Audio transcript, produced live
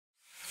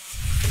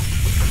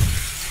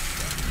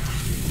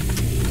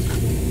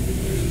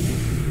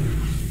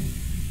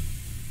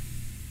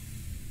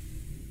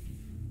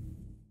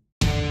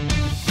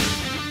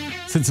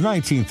Since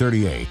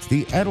 1938,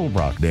 the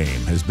Edelbrock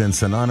name has been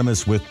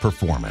synonymous with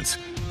performance.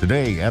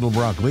 Today,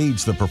 Edelbrock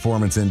leads the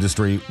performance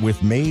industry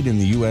with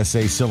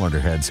made-in-the-USA cylinder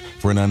heads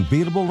for an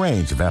unbeatable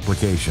range of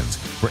applications,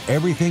 for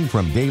everything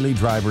from daily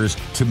drivers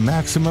to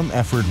maximum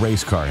effort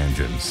race car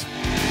engines.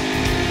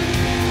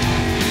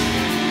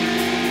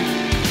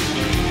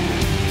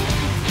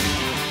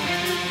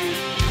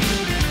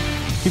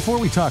 Before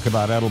we talk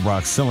about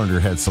Edelbrock's cylinder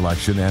head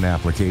selection and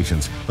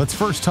applications, let's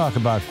first talk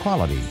about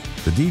quality,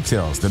 the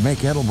details that make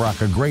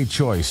Edelbrock a great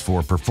choice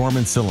for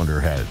performance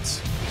cylinder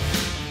heads.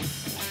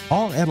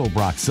 All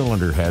Edelbrock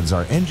cylinder heads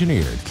are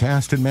engineered,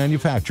 cast, and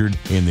manufactured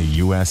in the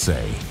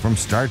USA from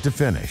start to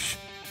finish.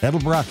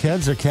 Edelbrock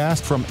heads are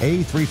cast from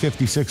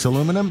A356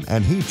 aluminum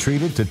and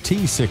heat-treated to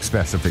T6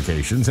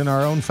 specifications in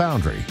our own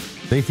foundry.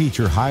 They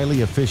feature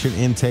highly efficient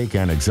intake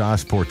and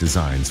exhaust port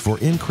designs for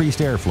increased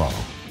airflow.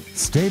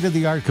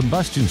 State-of-the-art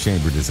combustion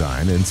chamber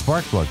design and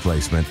spark plug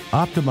placement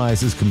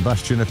optimizes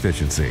combustion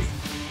efficiency.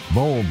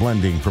 Bowl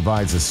blending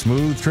provides a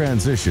smooth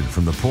transition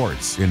from the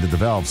ports into the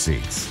valve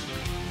seats.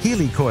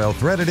 Helicoil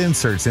threaded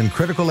inserts in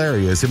critical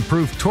areas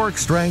improve torque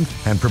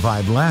strength and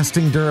provide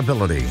lasting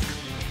durability.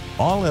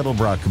 All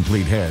Edelbrock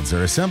complete heads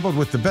are assembled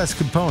with the best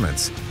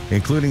components,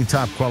 including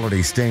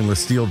top-quality stainless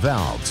steel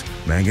valves,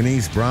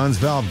 manganese-bronze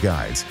valve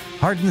guides,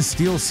 hardened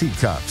steel seat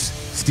cups,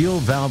 steel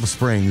valve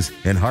springs,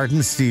 and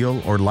hardened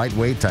steel or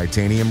lightweight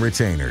titanium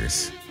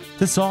retainers.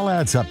 This all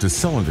adds up to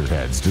cylinder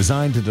heads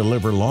designed to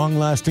deliver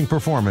long-lasting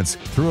performance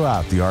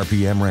throughout the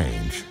RPM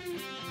range.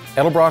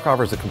 Edelbrock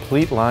offers a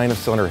complete line of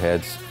cylinder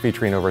heads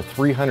featuring over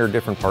 300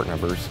 different part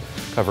numbers,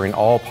 covering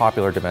all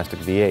popular domestic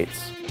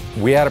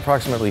V8s. We add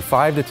approximately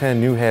 5 to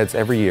 10 new heads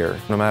every year.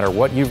 No matter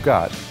what you've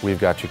got, we've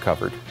got you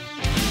covered.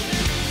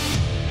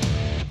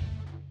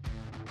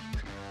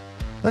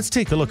 Let's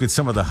take a look at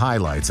some of the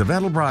highlights of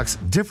Edelbrock's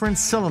different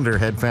cylinder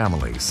head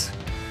families.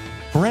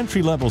 For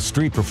entry-level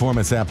street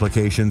performance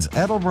applications,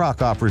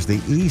 Edelbrock offers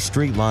the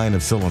E-Street line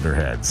of cylinder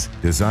heads,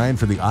 designed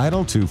for the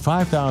idle to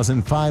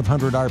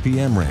 5,500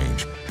 RPM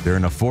range. They're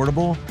an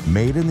affordable,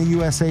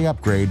 made-in-the-USA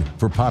upgrade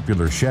for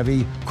popular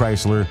Chevy,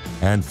 Chrysler,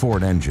 and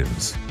Ford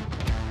engines.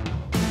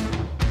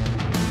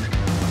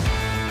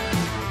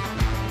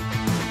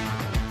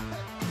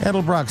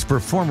 Edelbrock's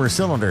Performer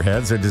cylinder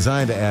heads are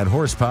designed to add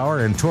horsepower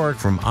and torque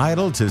from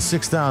idle to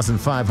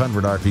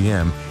 6,500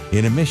 RPM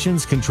in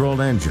emissions-controlled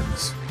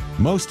engines.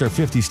 Most are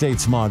 50-state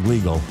smog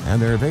legal,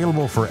 and they're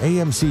available for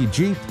AMC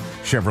Jeep,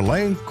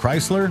 Chevrolet,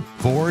 Chrysler,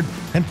 Ford,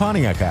 and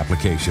Pontiac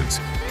applications.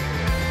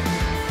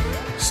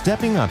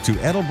 Stepping up to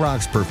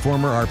Edelbrock's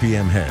Performer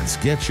RPM heads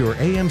gets your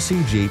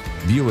AMC Jeep,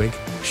 Buick,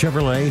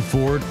 Chevrolet,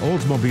 Ford,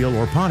 Oldsmobile,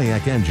 or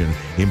Pontiac engine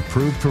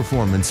improved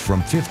performance from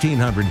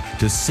 1,500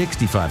 to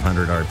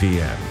 6,500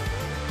 RPM.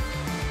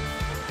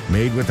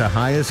 Made with the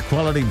highest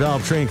quality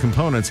valve train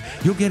components,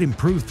 you'll get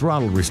improved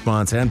throttle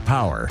response and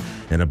power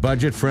in a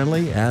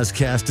budget-friendly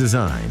as-cast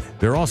design.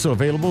 They're also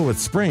available with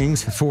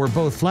springs for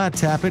both flat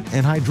tappet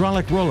and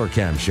hydraulic roller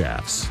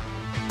camshafts.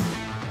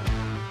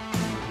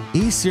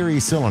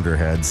 E-Series cylinder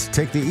heads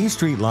take the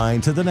E-Street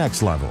line to the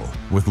next level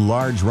with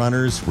large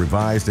runners,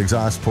 revised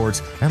exhaust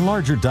ports, and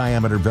larger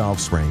diameter valve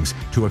springs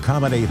to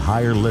accommodate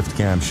higher lift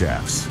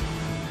camshafts.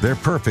 They're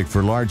perfect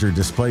for larger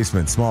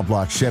displacement small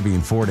block Chevy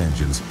and Ford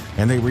engines,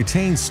 and they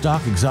retain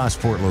stock exhaust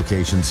port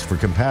locations for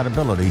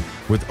compatibility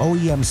with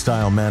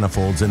OEM-style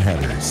manifolds and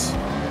headers.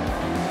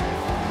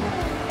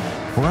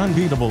 For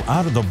unbeatable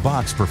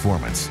out-of-the-box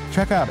performance,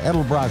 check out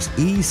Edelbrock's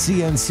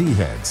E-CNC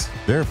heads.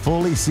 They're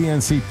fully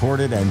CNC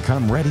ported and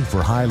come ready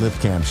for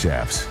high-lift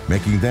camshafts,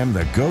 making them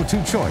the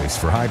go-to choice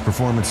for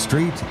high-performance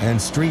street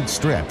and street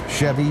strip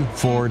Chevy,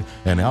 Ford,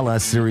 and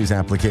LS Series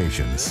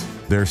applications.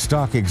 Their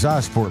stock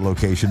exhaust port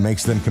location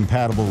makes them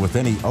compatible with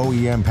any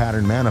OEM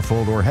pattern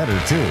manifold or header,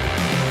 too.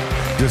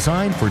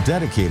 Designed for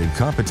dedicated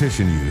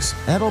competition use,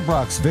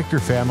 Edelbrock's Victor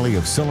family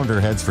of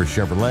cylinder heads for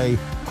Chevrolet,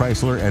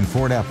 Chrysler, and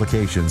Ford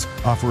applications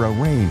offer a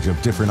range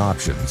of different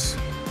options.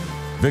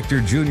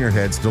 Victor Jr.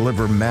 heads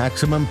deliver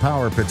maximum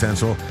power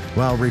potential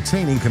while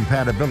retaining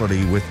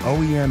compatibility with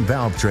OEM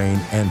valve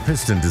train and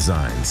piston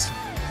designs.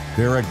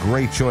 They're a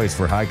great choice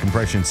for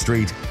high-compression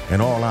street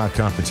and all-out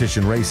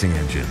competition racing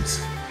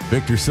engines.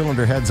 Victor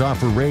cylinder heads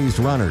offer raised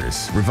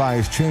runners,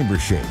 revised chamber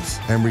shapes,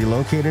 and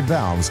relocated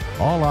valves,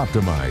 all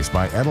optimized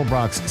by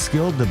Edelbrock's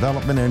skilled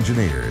development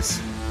engineers.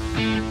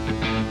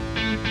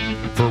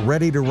 For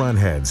ready-to-run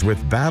heads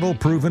with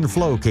battle-proven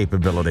flow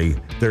capability,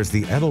 there's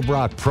the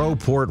Edelbrock Pro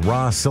Port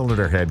Raw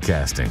cylinder head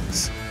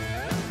castings.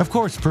 Of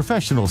course,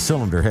 professional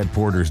cylinder head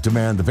porters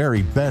demand the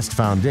very best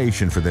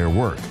foundation for their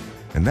work,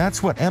 and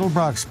that's what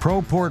Edelbrock's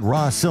Pro Port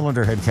Raw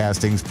cylinder head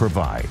castings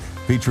provide,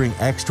 featuring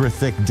extra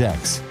thick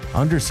decks,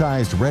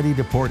 undersized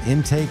ready-to-port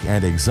intake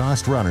and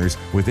exhaust runners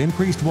with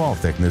increased wall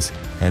thickness,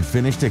 and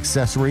finished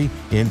accessory,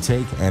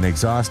 intake, and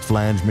exhaust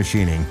flange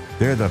machining.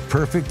 They're the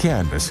perfect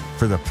canvas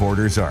for the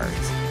porter's art.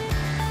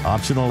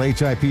 Optional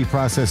HIP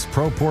processed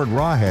ProPort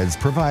raw heads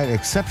provide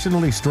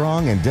exceptionally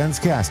strong and dense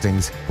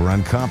castings for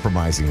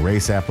uncompromising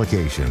race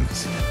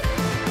applications.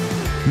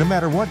 No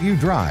matter what you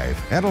drive,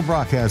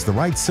 Edelbrock has the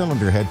right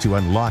cylinder head to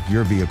unlock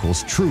your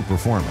vehicle's true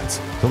performance.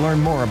 To learn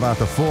more about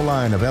the full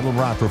line of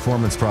Edelbrock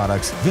performance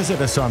products,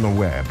 visit us on the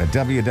web at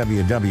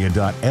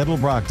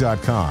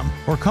www.edelbrock.com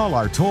or call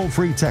our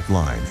toll-free tech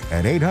line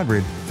at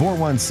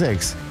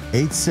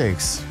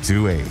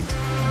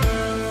 800-416-8628.